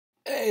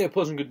Hey, a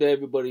pleasant good day,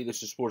 everybody.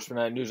 This is Sports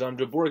Fanatic News. I'm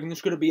Jeff Borg, and this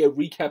is going to be a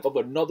recap of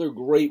another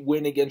great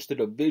win against the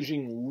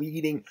division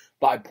leading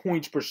by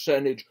points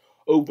percentage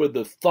over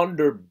the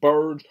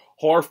Thunderbirds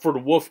Hartford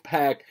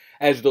Wolfpack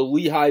as the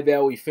Lehigh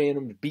Valley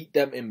Phantoms beat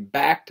them in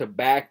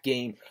back-to-back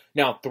games.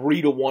 Now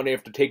 3-1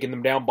 after taking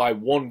them down by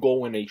 1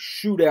 goal in a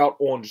shootout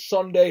on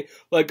Sunday.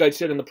 Like I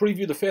said in the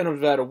preview, the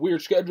Phantoms have had a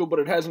weird schedule, but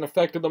it hasn't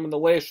affected them in the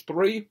last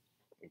three.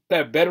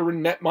 That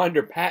veteran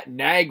netminder Pat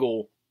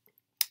Nagle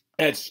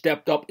has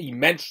stepped up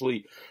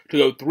immensely to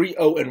go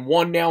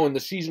 3-0-1 now in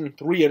the season,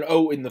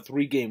 3-0 in the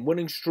three-game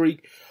winning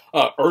streak.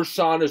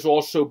 Ursan is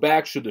also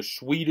back, so the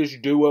Swedish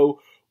duo,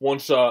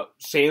 once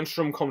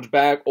Sandstrom comes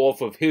back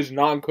off of his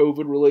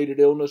non-COVID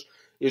related illness,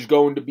 is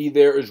going to be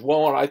there as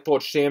well. And I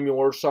thought Samuel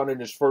Ursan in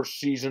his first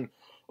season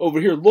over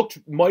here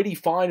looked mighty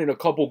fine in a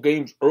couple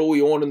games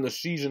early on in the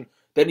season.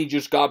 Then he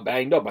just got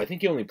banged up. I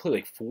think he only played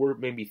like 4,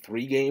 maybe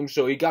 3 games,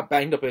 so he got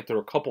banged up after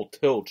a couple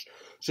tilts.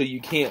 So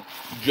you can't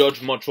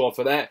judge much off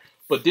of that.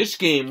 But this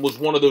game was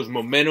one of those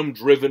momentum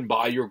driven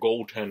by your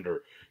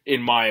goaltender,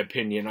 in my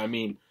opinion. I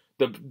mean,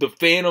 the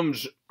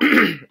Phantoms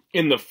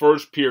in the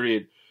first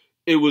period,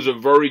 it was a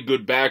very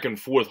good back and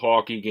forth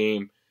hockey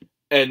game,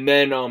 and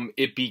then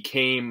it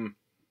became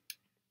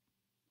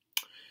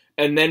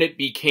in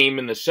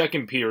the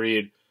second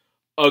period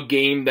a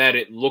game that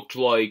it looked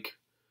like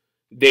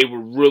they were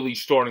really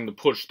starting to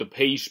push the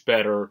pace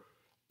better.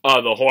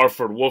 The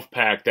Hartford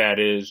Wolfpack, that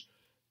is.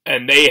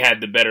 And they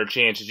had the better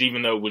chances,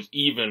 even though it was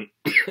even,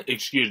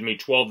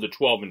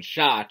 12-12 in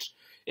shots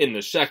in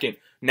the second.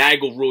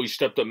 Nagle really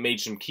stepped up, made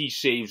some key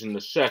saves in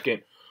the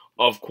second.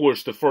 Of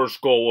course, the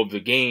first goal of the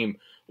game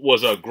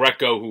was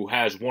Greco, who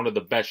has one of the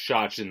best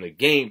shots in the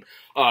game.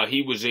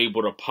 He was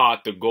able to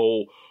pot the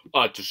goal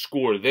to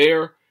score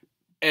there.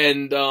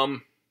 And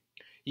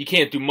you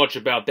can't do much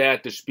about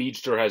that. The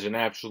speedster has an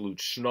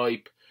absolute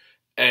snipe,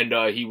 and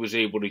he was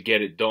able to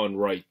get it done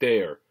right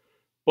there.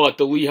 But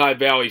the Lehigh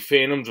Valley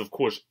Phantoms, of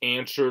course,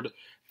 answered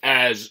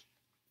as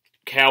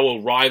Cal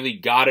O'Reilly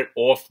got it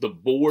off the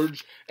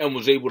boards and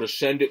was able to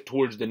send it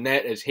towards the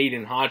net as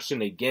Hayden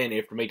Hodgson, again,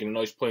 after making a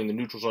nice play in the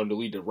neutral zone to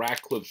lead to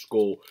Ratcliffe's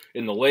goal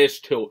in the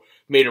last tilt,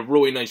 made a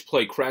really nice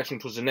play, crashing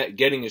towards the net,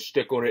 getting his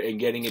stick on it, and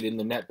getting it in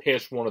the net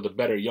past one of the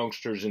better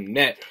youngsters in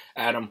net,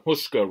 Adam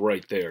Huska,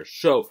 right there.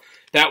 So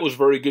that was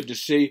very good to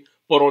see.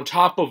 But on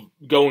top of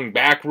going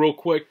back real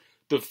quick,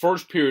 the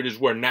first period is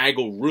where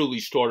Nagle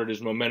really started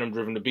his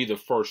momentum-driven to be the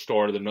first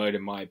star of the night,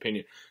 in my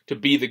opinion, to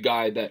be the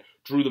guy that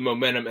drew the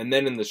momentum. And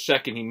then in the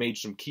second, he made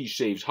some key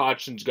saves.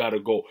 Hodgson's got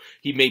a goal.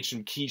 He made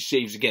some key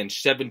saves again.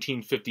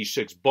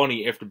 1756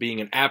 Bunny, after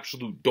being an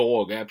absolute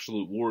dog,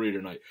 absolute warrior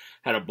tonight,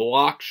 had a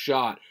block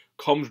shot,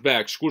 comes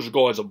back, scores a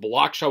goal, has a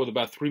block shot with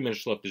about 3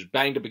 minutes left, is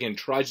banged up again,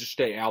 tries to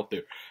stay out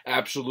there.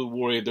 Absolute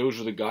warrior.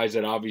 Those are the guys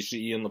that obviously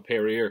Ian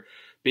LaPerriere,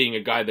 being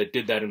a guy that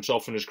did that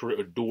himself in his career,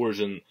 adores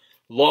and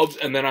loves.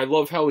 And then I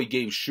love how he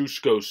gave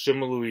Shusko,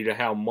 similarly to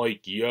how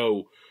Mike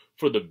Yo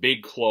for the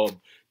big club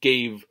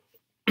gave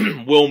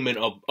Willman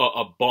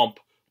a bump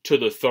to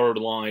the third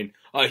line.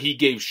 He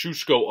gave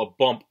Shusko a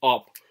bump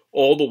up,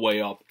 all the way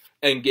up,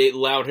 and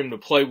allowed him to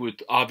play with,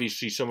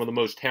 obviously, some of the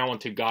most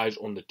talented guys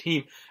on the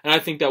team. And I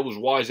think that was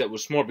wise, that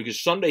was smart, because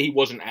Sunday he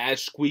wasn't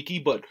as squeaky,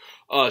 but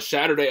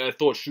Saturday I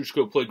thought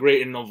Shusko played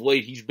great, and of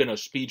late he's been a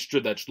speedster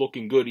that's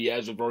looking good. He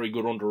has a very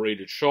good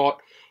underrated shot,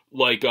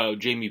 like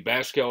Jamie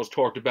Bascal's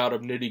talked about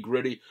of Nitty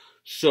Gritty.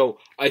 So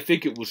I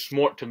think it was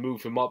smart to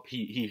move him up.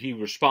 He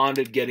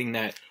responded, getting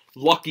that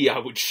lucky, I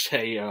would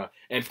say,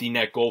 empty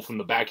net goal from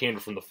the backhander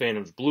from the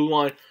Phantoms blue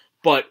line.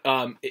 But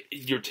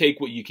you take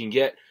what you can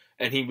get,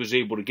 and he was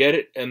able to get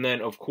it. And then,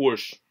 of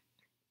course,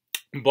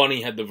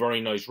 Bunny had the very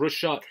nice wrist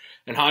shot,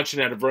 and Hodgson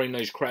had a very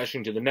nice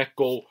crashing to the net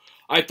goal.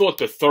 I thought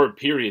the third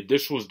period,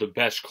 this was the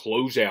best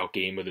closeout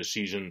game of the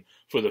season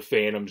for the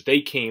Phantoms.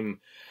 They came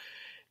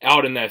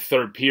out in that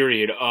third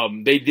period.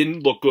 They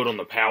didn't look good on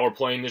the power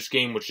play in this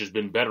game, which has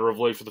been better of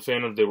late for the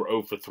Phantoms. They were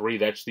 0 for 3.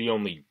 That's the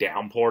only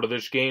down part of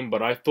this game.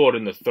 But I thought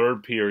in the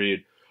third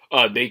period,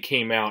 they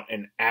came out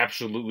and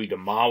absolutely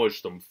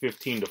demolished them,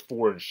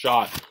 15-4 in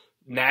shot.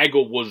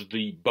 Nagle was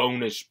the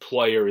bonus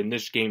player in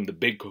this game, the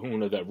big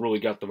kahuna that really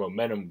got the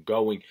momentum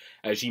going,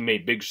 as he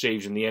made big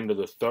saves in the end of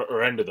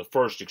the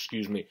first.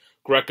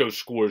 Greco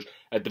scores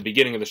at the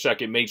beginning of the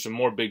second, made some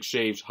more big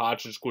saves.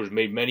 Hodgson scores,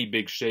 made many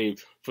big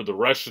saves for the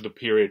rest of the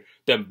period.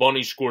 Then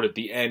Bunny scored at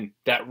the end.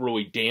 That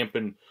really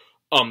dampened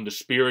the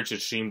spirits,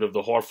 it seemed, of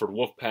the Hartford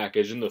Wolfpack,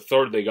 as in the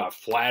third they got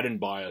flattened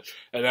by us.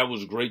 And that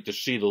was great to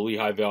see the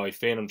Lehigh Valley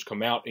Phantoms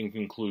come out in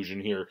conclusion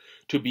here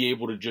to be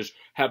able to just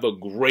have a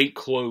great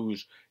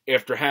close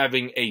after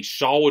having a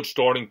solid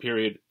starting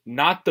period.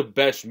 Not the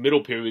best middle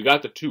period. We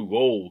got the 2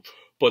 goals,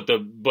 but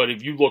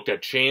if you looked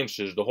at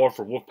chances, the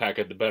Hartford Wolfpack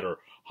had the better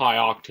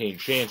high-octane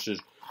chances.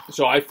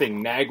 So I think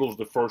Nagle's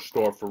the first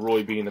star for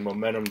really being the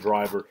momentum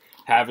driver,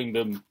 having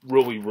them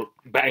really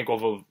bank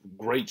off of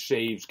great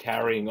saves,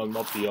 carrying them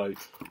up the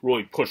ice,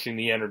 really pushing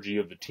the energy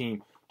of the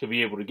team to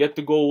be able to get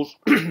the goals.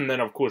 And then,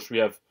 of course, we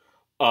have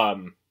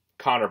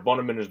Connor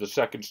Bunneman as the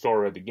second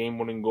star at the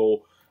game-winning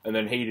goal. And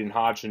then Hayden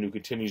Hodgson, who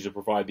continues to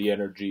provide the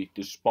energy,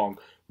 the spunk,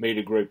 made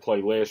a great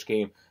play last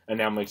game, and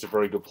now makes a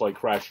very good play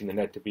crashing the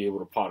net to be able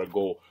to pot a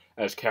goal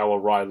as Cal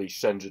O'Reilly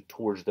sends it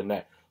towards the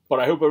net. But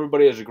I hope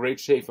everybody has a great,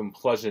 safe, and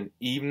pleasant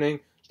evening.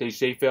 Stay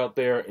safe out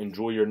there.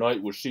 Enjoy your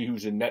night. We'll see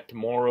who's in net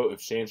tomorrow, if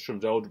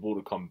Sandstrom's eligible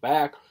to come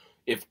back,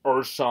 if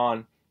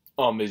Urson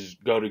is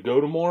going to go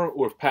tomorrow,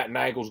 or if Pat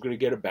Nagle's going to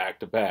get a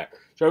back-to-back.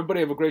 So everybody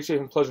have a great, safe,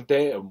 and pleasant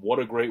day, and what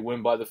a great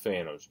win by the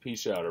Phantoms.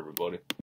 Peace out, everybody.